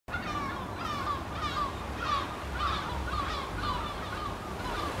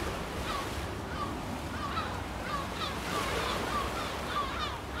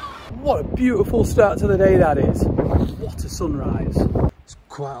What a beautiful start to the day that is. What a sunrise. There's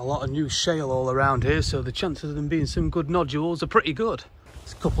quite a lot of new shale all around here, so the chances of them being some good nodules are pretty good.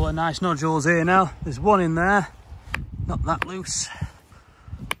 There's a couple of nice nodules here now. There's one in there, not that loose.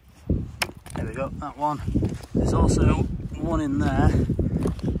 There we go, that one. There's also one in there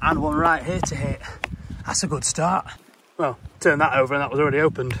and one right here to hit. That's a good start. Well, turn that over and that was already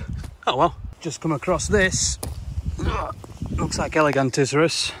opened. Oh well, just come across this. Looks like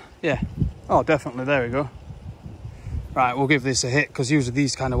Eleganticerus. Yeah, oh definitely, there we go. Right, we'll give this a hit because usually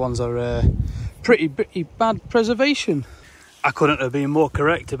these kind of ones are pretty bad preservation. I couldn't have been more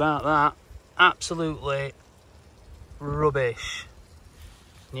correct about that. Absolutely rubbish.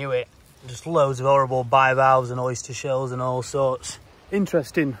 Knew it. Just loads of horrible bivalves and oyster shells and all sorts.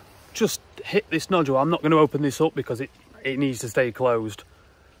 Interesting. Just hit this nodule. I'm not going to open this up because it needs to stay closed.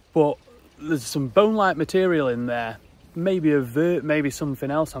 But there's some bone-like material in there. Maybe a vert, maybe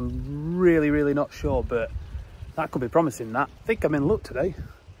something else. I'm really not sure, but that could be promising, that. I think I'm in luck today.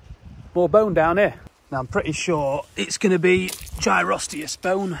 More bone down here. Now I'm pretty sure it's going to be Gyrosteus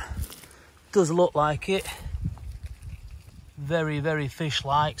bone. Does look like it. Very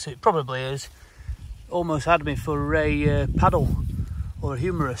fish-like, so it probably is. Almost had me for a paddle or a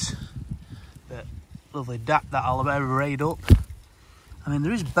humerus. But lovely dat that I'll ever raid up. I mean,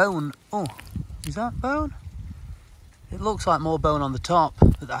 there is bone. Oh, is that bone? It looks like more bone on the top,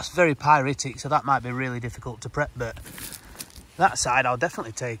 but that's very pyritic, so that might be really difficult to prep. But that side I'll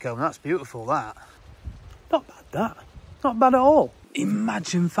definitely take home. That's beautiful, that. Not bad, that. Not bad at all.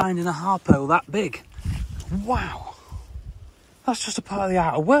 Imagine finding a harpo that big. Wow. That's just a part of the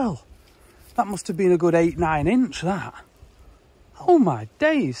outer well. That must have been a good 8-9 inch, that. Oh my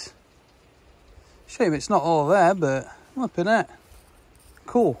days. Shame it's not all there, but flipping it.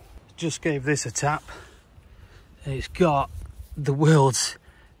 Cool. Just gave this a tap. It's got the world's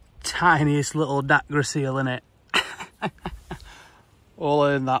tiniest little dactyl seal in it. all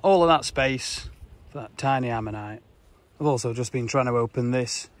of that space for that tiny ammonite. I've also just been trying to open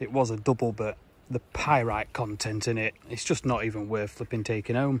this. It was a double, but the pyrite content in it, it's just not even worth flipping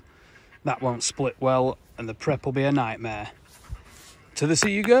taking home. That won't split well, and the prep will be a nightmare. To the sea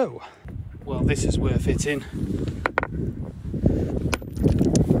you go. Well, this is worth hitting.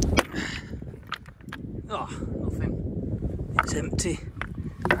 Oh, nothing. It's empty.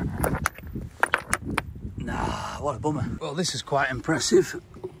 Nah, what a bummer. Well, this is quite impressive.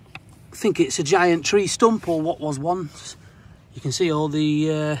 I think it's a giant tree stump, or what was once. You can see all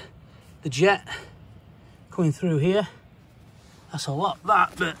the jet coming through here. That's a lot,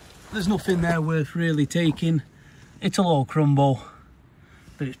 that, but there's nothing there worth really taking. It'll all crumble,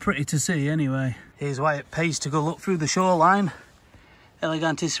 but it's pretty to see anyway. Here's why it pays to go look through the shoreline.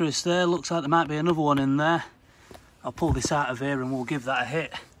 Eleganticerus there, looks like there might be another one in there. I'll pull this out of here and we'll give that a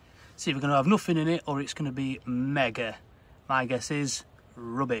hit. See if we're going to have nothing in it or it's going to be mega. My guess is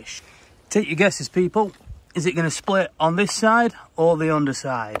rubbish. Take your guesses, people. Is it going to split on this side or the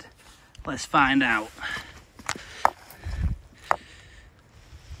underside? Let's find out.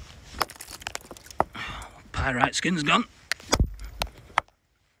 Pyrite skin's gone.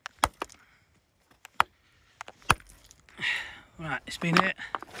 Right, it's been it.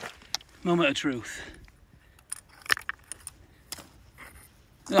 Moment of truth.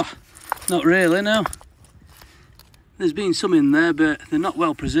 Oh, not really, no. There's been some in there, but they're not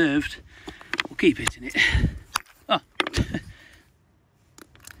well preserved. We'll keep hitting it. Oh.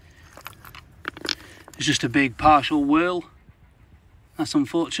 It's just a big partial whirl. That's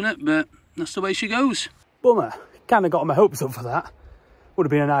unfortunate, but that's the way she goes. Bummer. Kind of got my hopes up for that. Would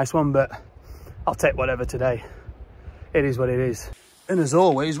have been a nice one, but I'll take whatever today. It is what it is. And as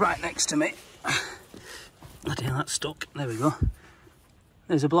always, right next to me. Bloody hell, that's stuck. There we go.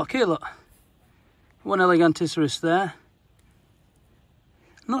 There's a block here, look. One Eleganticerus there.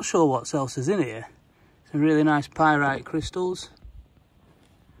 Not sure what else is in here. Some really nice pyrite crystals.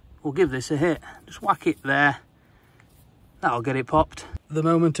 We'll give this a hit. Just whack it there. That'll get it popped. The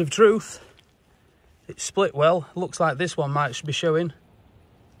moment of truth. It split well. Looks like this one might be showing.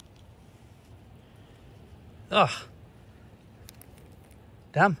 Oh.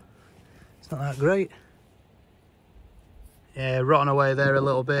 Damn. It's not that great. Yeah, rotting away there a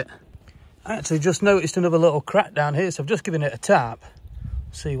little bit. I actually just noticed another little crack down here, so I've just given it a tap.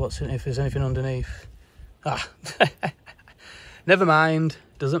 See what's in, if there's anything underneath. Ah, never mind,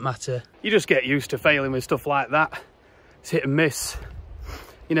 doesn't matter. You just get used to failing with stuff like that. It's hit and miss.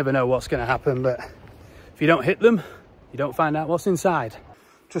 You never know what's going to happen, but if you don't hit them, you don't find out what's inside.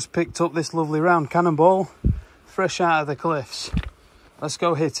 Just picked up this lovely round cannonball, fresh out of the cliffs. Let's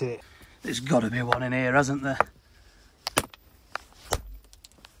go hit it. There's got to be one in here, hasn't there?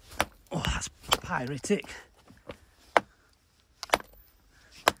 pyritic.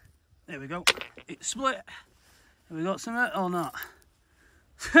 There we go. It's split. Have we got some or not?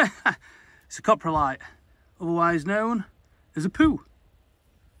 It's a coprolite, otherwise known as a poo.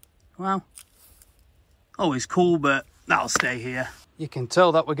 Well, always cool, but that'll stay here. You can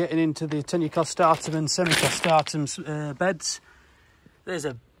tell that we're getting into the tenucostatum and semicostatum beds. There's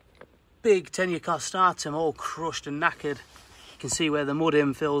a big tenucostatum all crushed and knackered. You can see where the mud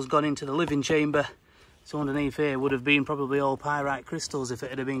infill's gone into the living chamber. So underneath here would have been probably all pyrite crystals if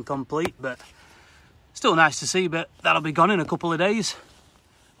it had been complete, but still nice to see, but that'll be gone in a couple of days.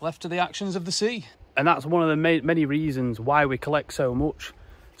 Left to the actions of the sea. And that's one of the many reasons why we collect so much.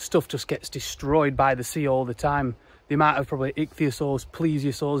 Stuff just gets destroyed by the sea all the time. The amount of probably ichthyosaurs,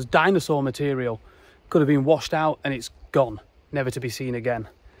 plesiosaurs, dinosaur material could have been washed out and it's gone, never to be seen again.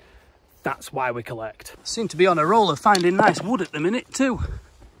 That's why we collect. Seem to be on a roll of finding nice wood at the minute too.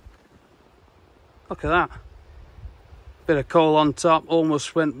 Look at that. Bit of coal on top,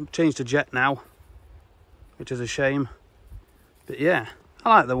 almost changed to jet now, which is a shame. But yeah,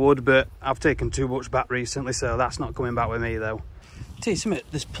 I like the wood, but I've taken too much back recently, so that's not coming back with me though. Tell you something,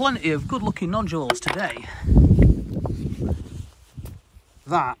 there's plenty of good looking nodules today.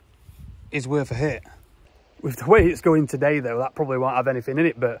 That is worth a hit. With the way it's going today though, that probably won't have anything in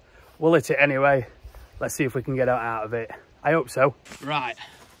it, but we'll hit it anyway. Let's see if we can get out of it. I hope so. Right,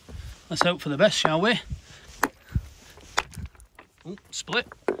 let's hope for the best, shall we? Oh, split.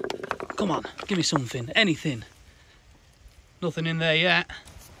 Come on, give me something, anything. Nothing in there yet.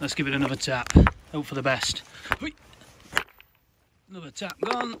 Let's give it another tap. Hope for the best. Another tap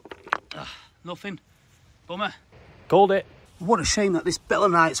gone. Nothing. Bummer. Called it. What a shame that this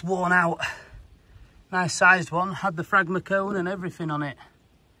belemnite's worn out. Nice sized one. Had the fragma cone and everything on it.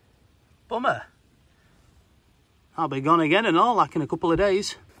 Bummer. I'll be gone again and all, like in a couple of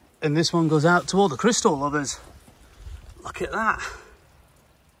days. And this one goes out to all the crystal lovers. Look at that.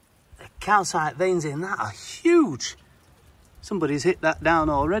 The calcite veins in that are huge. Somebody's hit that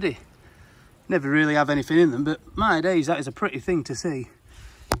down already. Never really have anything in them, but my days, that is a pretty thing to see.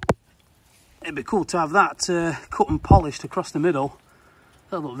 It'd be cool to have that cut and polished across the middle.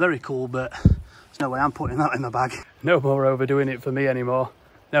 That'll look very cool, but there's no way I'm putting that in my bag. No more overdoing it for me anymore.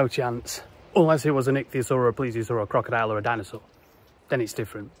 No chance. Unless it was an ichthyosaur or a plesiosaur or a crocodile or a dinosaur. Then it's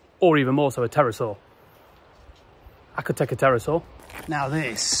different. Or even more so, a pterosaur. I could take a pterosaur. Now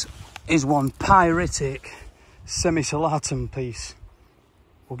this is one pyritic semicellatum piece.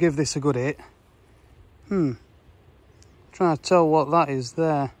 We'll give this a good hit. Trying to tell what that is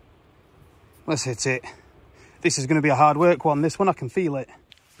there. Let's hit it. This is going to be a hard work one. This one, I can feel it.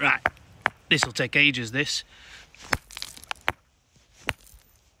 Right, this will take ages, this.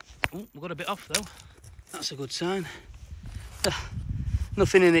 Oh, we got a bit off though. That's a good sign.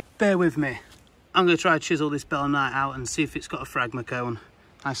 Nothing in it. Bear with me. I'm going to try to chisel this belemnite out and see if it's got a fragma cone.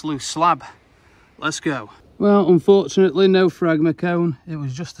 Nice loose slab. Let's go. Well, unfortunately, no fragma cone. It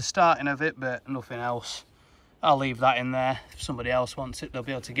was just the starting of it, but nothing else. I'll leave that in there. If somebody else wants it, they'll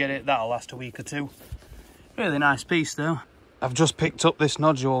be able to get it. That'll last a week or two. Really nice piece, though. I've just picked up this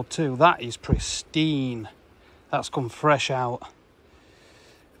nodule, too. That is pristine. That's come fresh out.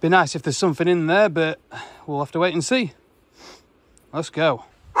 Be nice if there's something in there, but we'll have to wait and see. Let's go.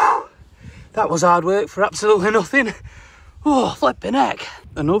 That was hard work for absolutely nothing. Oh, flipping heck.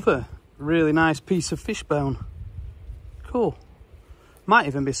 Another really nice piece of fish bone. Cool. Might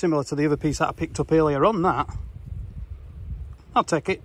even be similar to the other piece that I picked up earlier on, that. I'll take it.